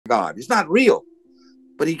God. It's not real.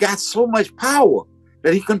 But he got so much power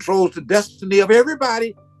that he controls the destiny of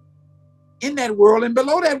everybody in that world and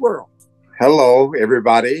below that world. Hello,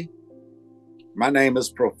 everybody. My name is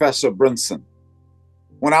Professor Brunson.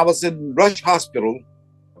 When I was in Rush Hospital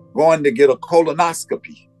going to get a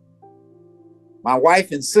colonoscopy, my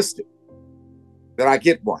wife insisted that I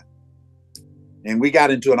get one. And we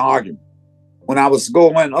got into an argument. When I was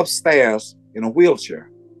going upstairs in a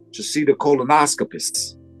wheelchair to see the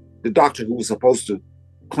colonoscopist, the doctor who was supposed to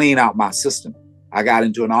clean out my system, I got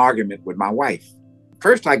into an argument with my wife.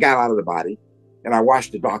 First, I got out of the body and I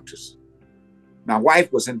watched the doctors. My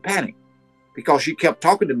wife was in panic because she kept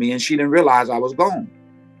talking to me and she didn't realize I was gone.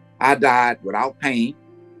 I died without pain,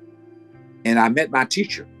 and I met my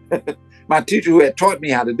teacher. My teacher who had taught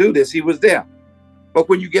me how to do this, he was there. But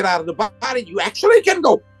when you get out of the body, you actually can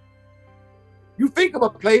go. You think of a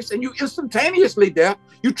place and you instantaneously there,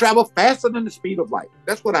 you travel faster than the speed of light.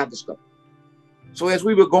 That's what I discovered. So as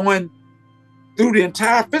we were going through the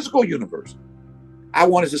entire physical universe, I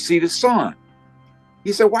wanted to see the sun.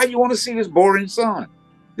 He said, why do you want to see this boring sun?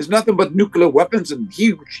 There's nothing but nuclear weapons and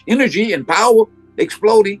huge energy and power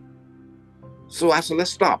exploding. So I said,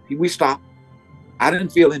 let's stop. We stopped. I didn't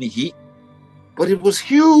feel any heat, but it was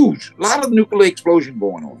huge. A lot of nuclear explosion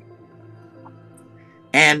going on.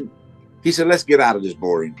 And he said, let's get out of this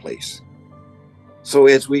boring place. So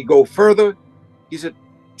as we go further, he said,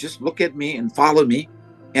 just look at me and follow me,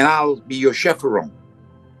 and I'll be your chaperone.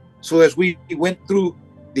 So as we went through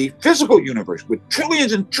the physical universe with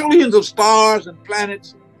trillions and trillions of stars and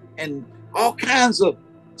planets and all kinds of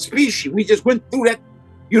species, we just went through that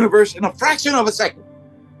universe in a fraction of a second.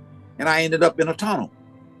 And I ended up in a tunnel.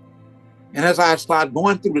 And as I started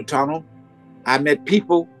going through the tunnel, I met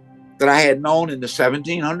people that I had known in the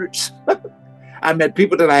 1700s. I met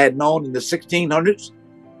people that I had known in the 1600s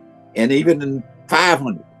and even in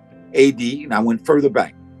 500 AD, and I went further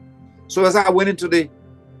back. So as I went through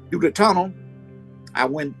the tunnel, I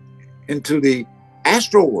went into the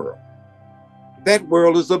astral world. That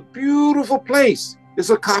world is a beautiful place. It's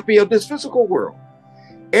a copy of this physical world.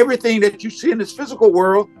 Everything that you see in this physical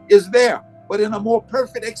world is there, but in a more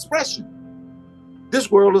perfect expression. This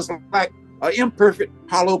world is like an imperfect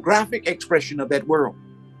holographic expression of that world.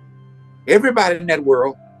 Everybody in that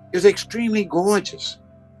world is extremely gorgeous.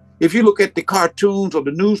 If you look at the cartoons or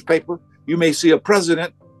the newspaper, you may see a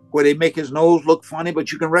president where they make his nose look funny,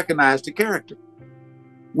 but you can recognize the character.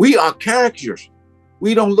 We are characters.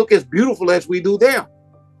 We don't look as beautiful as we do there.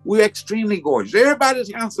 We're extremely gorgeous.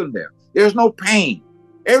 Everybody's handsome there. There's no pain.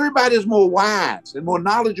 Everybody's more wise and more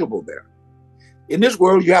knowledgeable there. In this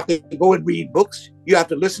world, you have to go and read books. You have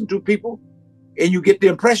to listen to people, and you get the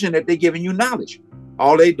impression that they're giving you knowledge.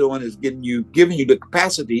 All they're doing is giving you the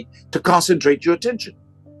capacity to concentrate your attention.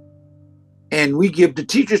 And we give the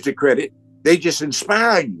teachers the credit. They just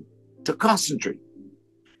inspire you to concentrate.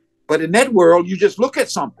 But in that world, you just look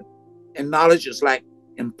at something and knowledge is like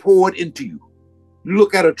poured into you. You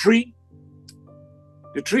look at a tree.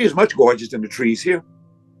 The tree is much gorgeous than the trees here.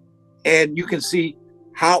 And you can see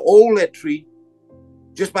how old that tree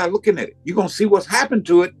just by looking at it. You're going to see what's happened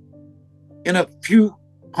to it in a few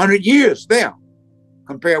hundred years there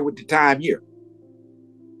compared with the time here.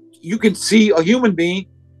 You can see a human being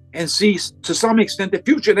and see to some extent the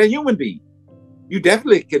future of that human being. You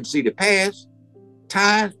definitely can see the past.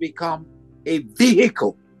 Times become a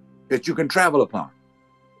vehicle that you can travel upon.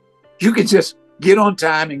 You can just get on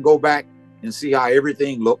time and go back and see how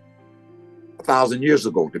everything looked 1,000 years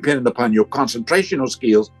ago, depending upon your concentrational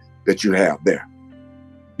skills that you have there.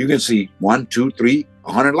 You can see 1, 2, 3,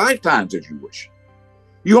 100 lifetimes if you wish.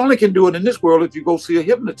 You only can do it in this world if you go see a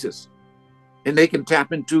hypnotist, and they can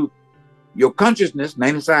tap into your consciousness.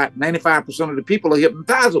 95% of the people are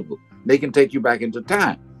hypnotizable. They can take you back into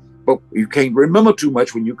time, but you can't remember too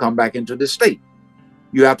much when you come back into this state.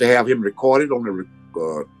 You have to have him recorded on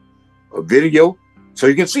a video so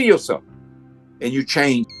you can see yourself, and you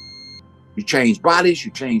change bodies,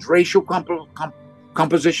 you change racial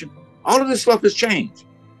composition. All of this stuff has changed.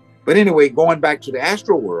 But anyway, going back to the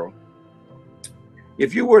astral world,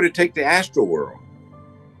 if you were to take the astral world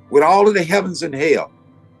with all of the heavens and hell,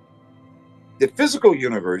 the physical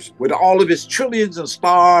universe with all of its trillions of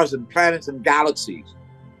stars and planets and galaxies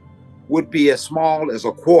would be as small as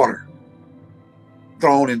a quarter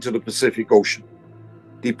thrown into the Pacific Ocean.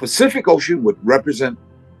 The Pacific Ocean would represent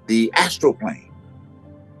the astral plane.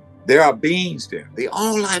 There are beings there. They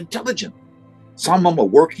all are intelligent. Some of them are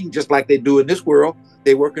working just like they do in this world.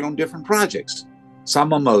 They're working on different projects.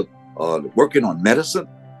 Some of them are working on medicine,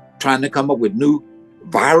 trying to come up with new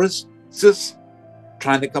viruses,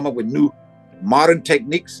 trying to come up with new modern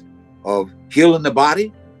techniques of healing the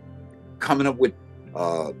body. coming up with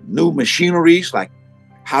new machineries, like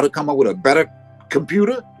how to come up with a better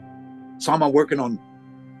computer. Some are working on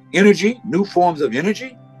energy, new forms of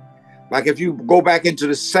energy. Like if you go back into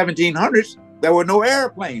the 1700s, there were no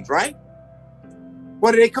airplanes, right?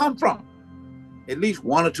 Where did they come from? At least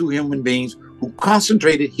one or two human beings who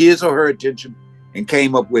concentrated his or her attention and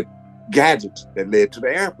came up with gadgets that led to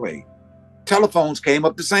the airplane. Telephones came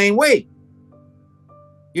up the same way.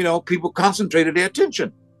 You know, people concentrated their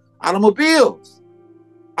attention. Automobiles,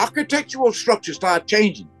 architectural structures start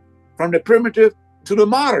changing from the primitive to the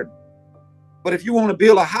modern. But if you want to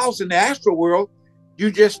build a house in the astral world,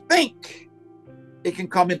 you just think it can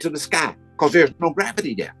come into the sky because there's no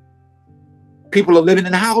gravity there. People are living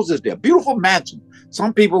in houses there, beautiful mansions.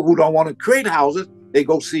 Some people who don't want to create houses, they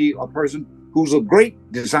go see a person who's a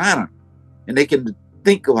great designer, and they can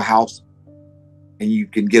think of a house, and you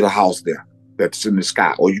can get a house there that's in the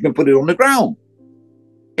sky, or you can put it on the ground.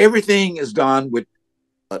 Everything is done with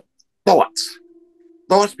thoughts.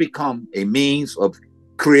 Thoughts become a means of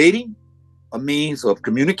creating, a means of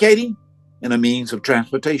communicating, and a means of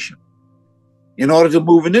transportation. In order to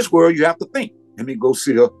move in this world, you have to think. Let me go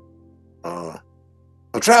see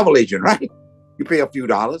a travel agent, right? You pay a few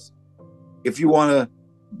dollars. If you want to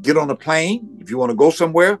get on a plane, if you want to go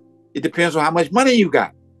somewhere, it depends on how much money you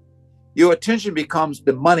got. Your attention becomes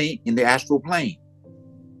the money in the astral plane.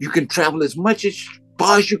 You can travel as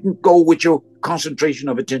far as you can go with your concentration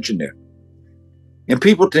of attention there. And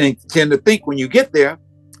people tend to think when you get there,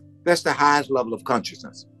 that's the highest level of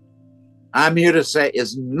consciousness. I'm here to say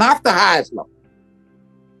it's not the highest level.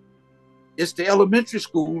 It's the elementary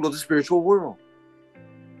school of the spiritual world.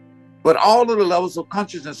 But all of the levels of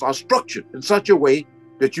consciousness are structured in such a way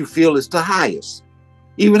that you feel it's the highest.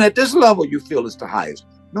 Even at this level, you feel it's the highest.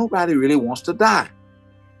 Nobody really wants to die.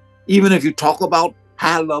 Even if you talk about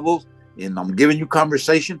high levels, and I'm giving you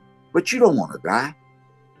conversation, but you don't want to die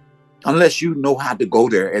unless you know how to go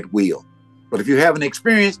there at will. But if you have an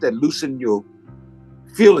experience that loosens your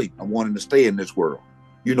feeling of wanting to stay in this world,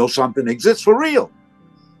 you know something exists for real.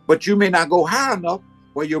 But you may not go high enough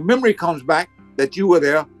where your memory comes back that you were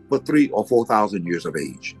there for 3,000 or 4,000 years of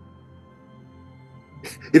age.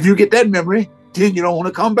 If you get that memory, then you don't want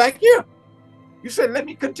to come back here. You said, let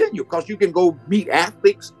me continue, because you can go meet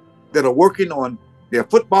athletes that are working on their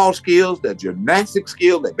football skills, their gymnastic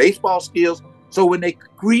skills, their baseball skills. So when they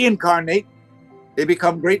reincarnate, they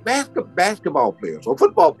become great basketball players or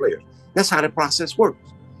football players. That's how the process works.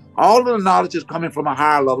 All of the knowledge is coming from a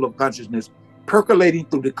higher level of consciousness, percolating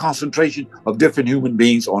through the concentration of different human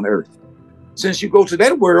beings on earth. Since you go to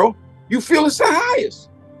that world, you feel it's the highest.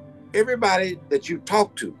 Everybody that you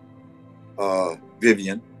talk to,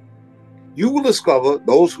 Vivian, you will discover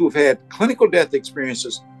those who've had clinical death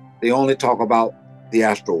experiences, they only talk about the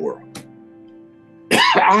astral world.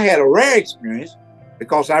 I had a rare experience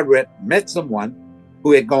because I met someone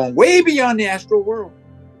who had gone way beyond the astral world.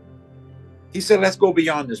 He said, let's go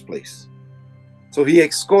beyond this place. So he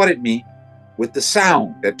escorted me with the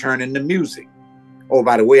sound that turned into music. Oh,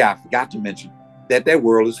 by the way, I forgot to mention that that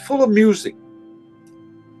world is full of music.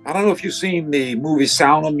 I don't know if you've seen the movie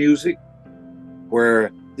Sound of Music,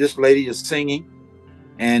 where this lady is singing,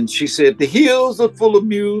 and she said, the hills are full of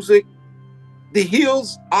music. The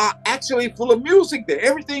hills are actually full of music there.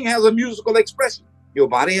 Everything has a musical expression. Your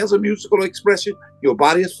body has a musical expression. Your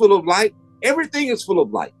body is full of light. Everything is full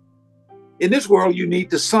of light. In this world, you need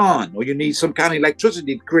the sun, or you need some kind of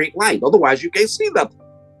electricity to create light. Otherwise, you can't see nothing.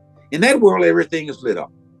 In that world, everything is lit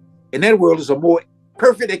up. In that world is a more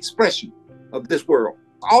perfect expression of this world.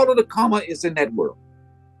 All of the karma is in that world.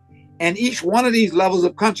 And each one of these levels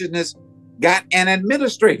of consciousness got an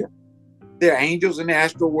administrator. There are angels in the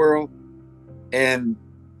astral world. And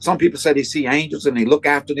some people say they see angels and they look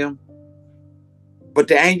after them. But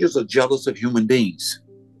the angels are jealous of human beings.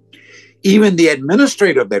 Even the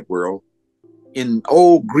administrator of that world, in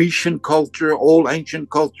old Grecian culture, old ancient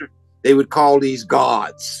culture, they would call these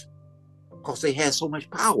gods because they had so much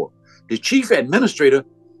power. The chief administrator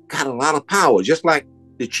got a lot of power, just like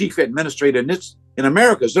the chief administrator in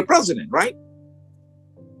America is the president, right?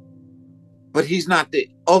 But he's not the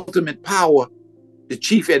ultimate power. The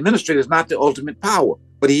chief administrator is not the ultimate power,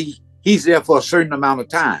 but he's there for a certain amount of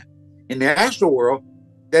time. In the astral world,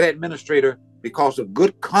 that administrator, because of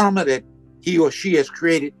good karma that he or she has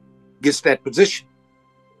created, gets that position.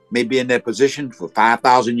 May be in that position for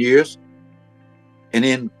 5,000 years and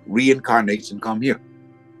then reincarnates and come here.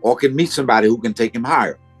 Or can meet somebody who can take him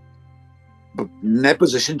higher. But that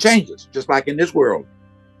position changes, just like in this world.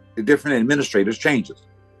 The different administrators changes.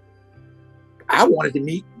 I wanted to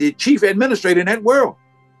meet the chief administrator in that world.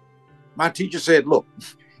 My teacher said, look,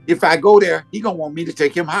 if I go there, he's going to want me to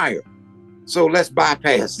take him higher. So let's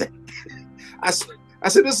bypass that. I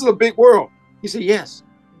said, this is a big world. He said, yes,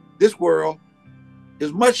 this world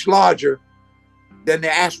is much larger than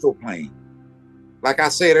the astral plane. Like I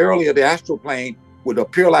said earlier, the astral plane would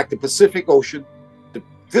appear like the Pacific Ocean. The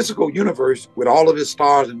physical universe with all of its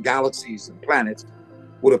stars and galaxies and planets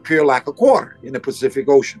would appear like a quarter in the Pacific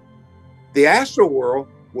Ocean. The astral world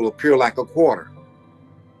will appear like a quarter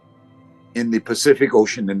in the Pacific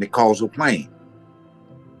Ocean and the causal plane.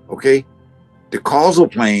 Okay? The causal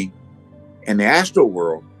plane and the astral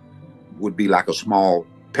world would be like a small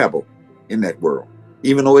pebble in that world,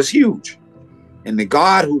 even though it's huge. And the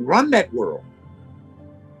God who run that world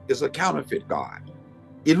is a counterfeit God,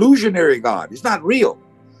 illusionary God. He's not real,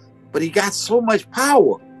 but he got so much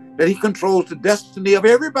power that he controls the destiny of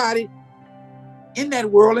everybody in that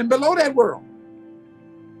world and below that world.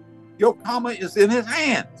 Your karma is in his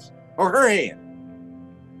hands or her hand.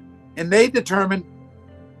 And they determine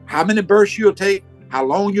how many births you'll take, how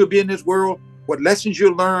long you'll be in this world, what lessons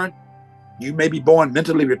you'll learn. You may be born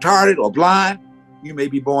mentally retarded or blind. You may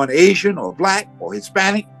be born Asian or black or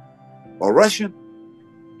Hispanic or Russian.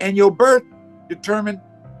 And your birth determines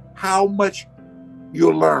how much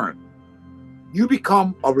you'll learn. You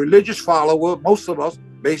become a religious follower, most of us,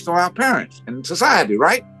 based on our parents and society,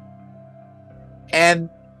 right? And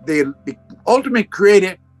the ultimate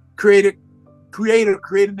creator created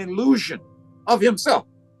an illusion of himself.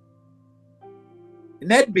 And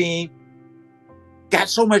that being got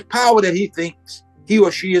so much power that he thinks he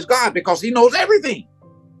or she is God because he knows everything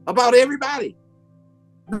about everybody.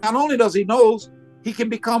 Not only does he know, he can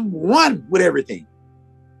become one with everything.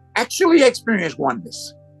 Actually experience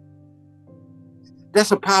oneness.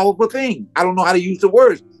 That's a powerful thing. I don't know how to use the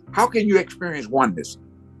words. How can you experience oneness?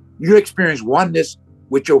 You experience oneness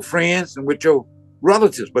with your friends and with your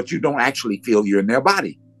relatives, but you don't actually feel you're in their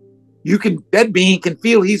body. That being can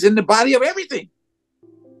feel he's in the body of everything.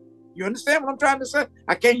 You understand what I'm trying to say?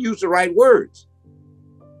 I can't use the right words.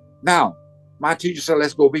 Now, my teacher said,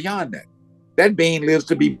 let's go beyond that. That being lives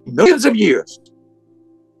to be millions of years.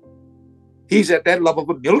 He's at that level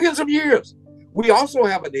for millions of years. We also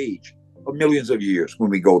have an age of millions of years when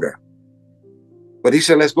we go there. But he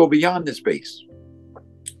said, let's go beyond this space.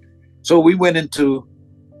 So we went into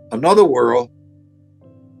another world,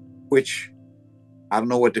 which I don't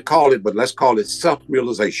know what to call it, but let's call it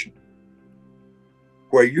self-realization,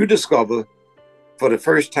 where you discover for the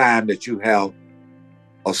first time that you have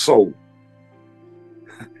a soul.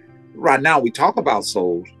 Right now we talk about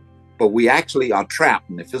souls, but we actually are trapped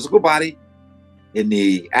in the physical body, in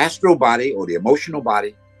the astral body or the emotional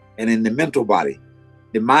body, and in the mental body.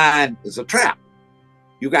 The mind is a trap.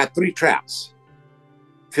 You got three traps: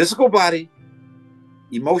 physical body,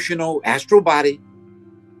 emotional, astral body,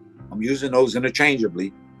 I'm using those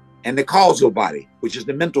interchangeably, and the causal body, which is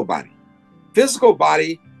the mental body. Physical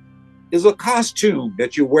body is a costume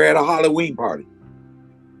that you wear at a Halloween party.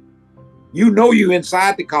 You know you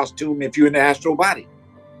inside the costume if you're in the astral body.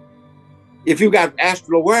 If you got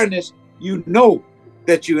astral awareness, you know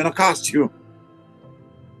that you're in a costume.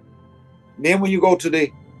 And then when you go to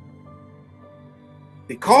the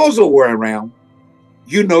causal realm,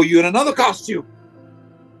 you know you're in another costume.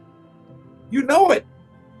 You know it.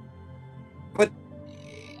 But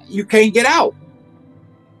you can't get out.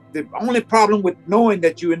 The only problem with knowing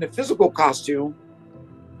that you're in the physical costume,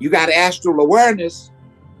 you got astral awareness,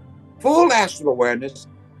 full astral awareness,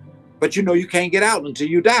 but you know you can't get out until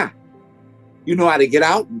you die. You know how to get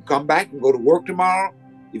out and come back and go to work tomorrow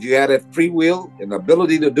if you had that free will and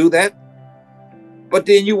ability to do that. But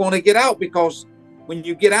then you want to get out because when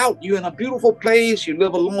you get out, you're in a beautiful place, you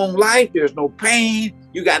live a long life, there's no pain,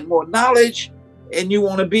 you got more knowledge, and you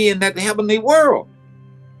want to be in that heavenly world.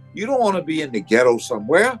 You don't want to be in the ghetto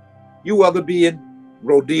somewhere. You rather be in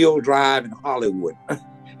Rodeo Drive in Hollywood.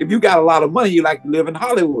 If you got a lot of money, you like to live in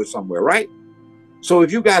Hollywood somewhere, right? So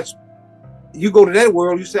if you go to that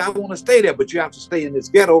world, you say, I want to stay there, but you have to stay in this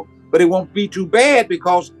ghetto, but it won't be too bad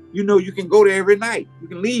because you know you can go there every night. You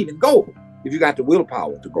can leave and go if you got the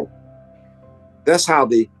willpower to go. That's how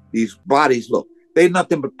these bodies look. They're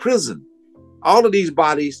nothing but prison. All of these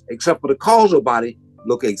bodies, except for the causal body,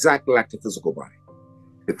 look exactly like the physical body.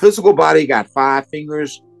 The physical body got 5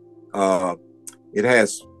 fingers. It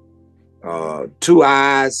has 2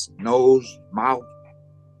 eyes, nose, mouth,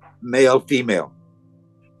 male, female.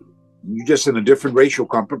 You're just in a different racial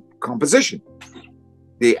composition.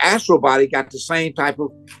 The astral body got the same type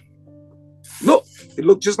of look. It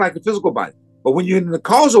looks just like the physical body. But when you're in the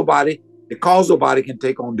causal body can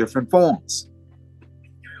take on different forms.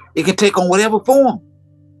 It can take on whatever form.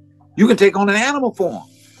 You can take on an animal form.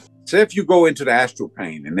 So if you go into the astral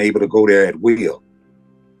plane and able to go there at will,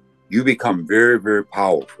 you become very, very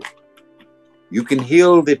powerful. You can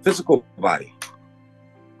heal the physical body,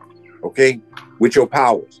 okay, with your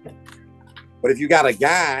powers. But if you got a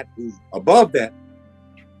guide who's above that,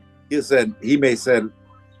 he may say,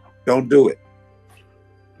 don't do it.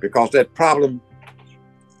 Because that problem,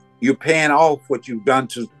 you're paying off what you've done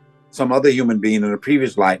to some other human being in a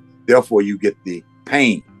previous life. Therefore, you get the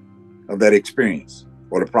pain of that experience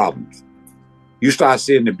or the problems. You start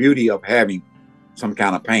seeing the beauty of having some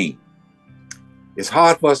kind of pain. It's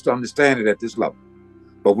hard for us to understand it at this level.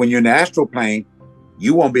 But when you're in the astral plane,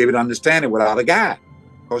 you won't be able to understand it without a guide.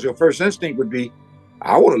 Because your first instinct would be,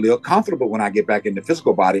 I want to live comfortable when I get back in the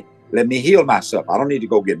physical body. Let me heal myself. I don't need to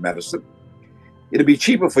go get medicine. It'll be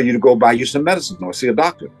cheaper for you to go buy you some medicine or see a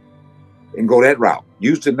doctor and go that route.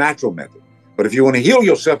 Use the natural method. But if you want to heal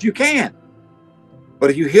yourself, you can. But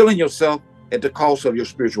if you're healing yourself at the cost of your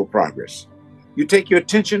spiritual progress, you take your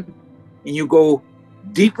attention and you go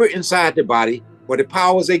deeper inside the body where the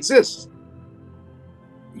powers exist.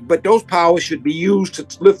 But those powers should be used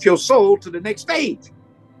to lift your soul to the next stage.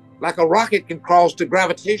 Like a rocket can cross the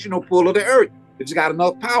gravitational pull of the earth. It's got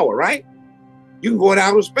enough power, right? You can go in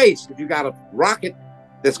outer space if you got a rocket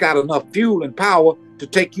that's got enough fuel and power to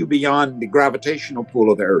take you beyond the gravitational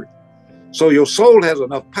pull of the earth. So your soul has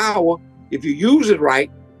enough power, if you use it right,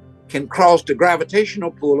 can cross the gravitational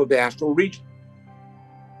pull of the astral region.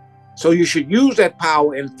 So you should use that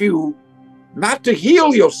power and fuel not to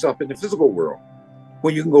heal yourself in the physical world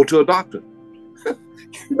when you can go to a doctor.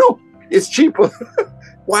 You know, it's cheaper.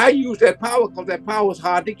 Why use that power? Because that power is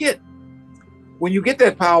hard to get. When you get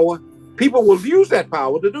that power, people will use that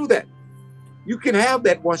power to do that. You can have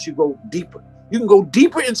that once you go deeper. You can go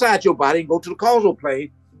deeper inside your body and go to the causal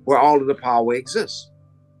plane where all of the power exists.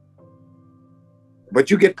 But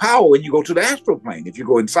you get power when you go to the astral plane, if you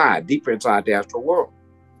go inside, deeper inside the astral world.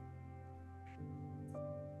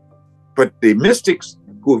 But the mystics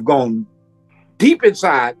who have gone deep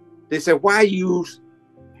inside, they said, why use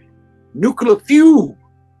nuclear fuel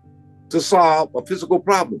to solve a physical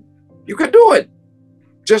problem? You could do it.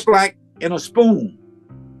 Just like in a spoon.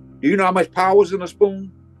 Do you know how much power is in a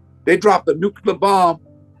spoon? They dropped a nuclear bomb,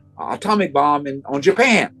 atomic bomb on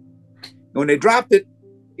Japan. When they dropped it,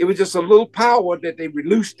 it was just a little power that they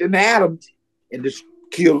released in the atoms and just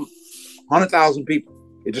killed 100,000 people.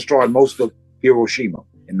 It destroyed most of Hiroshima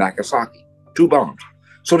and Nagasaki. 2 bombs.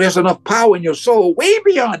 So there's enough power in your soul way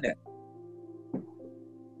beyond that.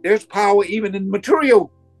 There's power even in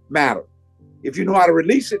material matter. If you know how to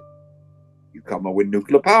release it, you come up with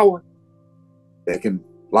nuclear power that can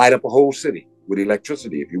light up a whole city with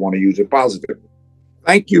electricity if you want to use it positively.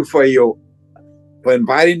 Thank you for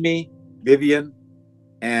inviting me, Vivian,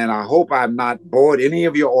 and I hope I've not bored any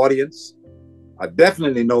of your audience. I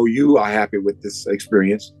definitely know you are happy with this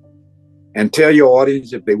experience. And tell your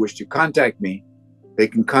audience if they wish to contact me, they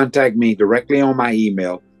can contact me directly on my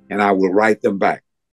email and I will write them back.